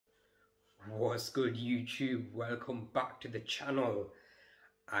What's good, YouTube? Welcome back to the channel.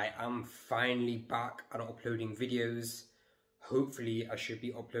 I am finally back and uploading videos. Hopefully I should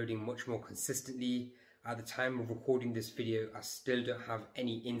be uploading much more consistently. At the time of recording this video, I still don't have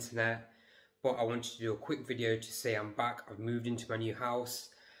any internet, but I wanted to do a quick video to say I'm back. I've moved into my new house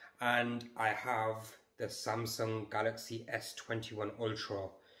and I have the Samsung Galaxy S21 Ultra,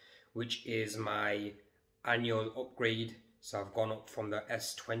 which is my annual upgrade. So I've gone up from the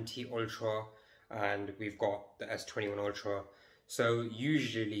S20 Ultra and we've got the S21 Ultra. So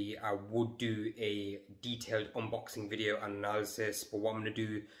usually I would do a detailed unboxing video and analysis, but what I'm going to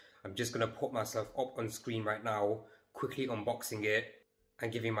do, I'm just going to put myself up on screen right now, quickly unboxing it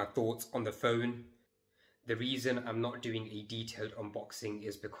and giving my thoughts on the phone. The reason I'm not doing a detailed unboxing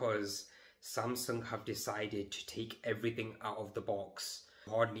is because Samsung have decided to take everything out of the box.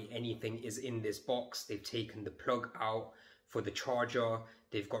 Hardly anything is in this box. They've taken the plug out for the charger,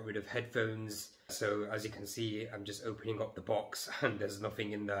 they've got rid of headphones. So as you can see, I'm just opening up the box and there's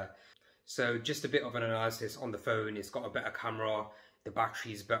nothing in there. So just a bit of an analysis on the phone. It's got a better camera, the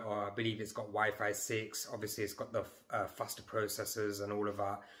battery's better, I believe it's got Wi-Fi 6, obviously it's got the faster processors and all of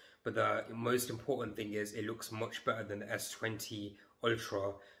that. But the most important thing is it looks much better than the S20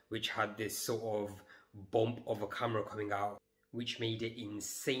 Ultra, which had this sort of bump of a camera coming out, which made it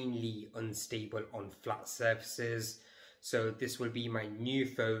insanely unstable on flat surfaces. So this will be my new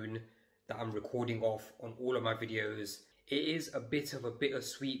phone that I'm recording off on all of my videos. It is a bit of a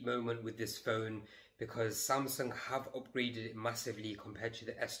bittersweet moment with this phone because Samsung have upgraded it massively compared to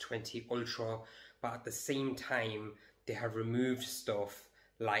the S20 Ultra, but at the same time they have removed stuff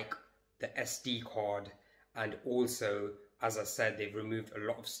like the SD card, and also, as I said, they've removed a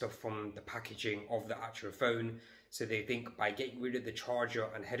lot of stuff from the packaging of the actual phone. So they think by getting rid of the charger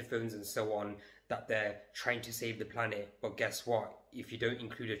and headphones and so on that they're trying to save the planet. But guess what? If you don't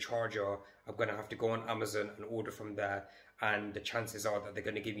include a charger, I'm going to have to go on Amazon and order from there. And the chances are that they're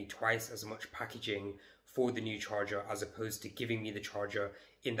going to give me twice as much packaging for the new charger as opposed to giving me the charger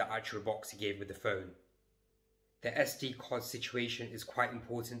in the actual box he gave with the phone. The SD card situation is quite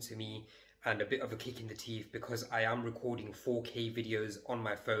important to me and a bit of a kick in the teeth because I am recording 4K videos on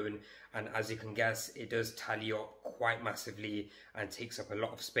my phone, and as you can guess, it does tally up quite massively and takes up a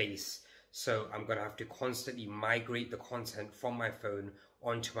lot of space. So I'm going to have to constantly migrate the content from my phone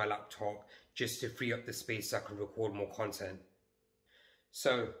onto my laptop just to free up the space so I can record more content.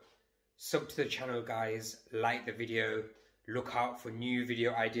 So sub to the channel guys, like the video, look out for new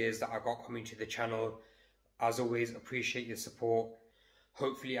video ideas that I got coming to the channel. As always, appreciate your support.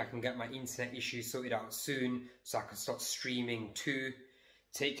 Hopefully I can get my internet issues sorted out soon so I can start streaming too.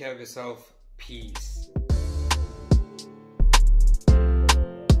 Take care of yourself. Peace.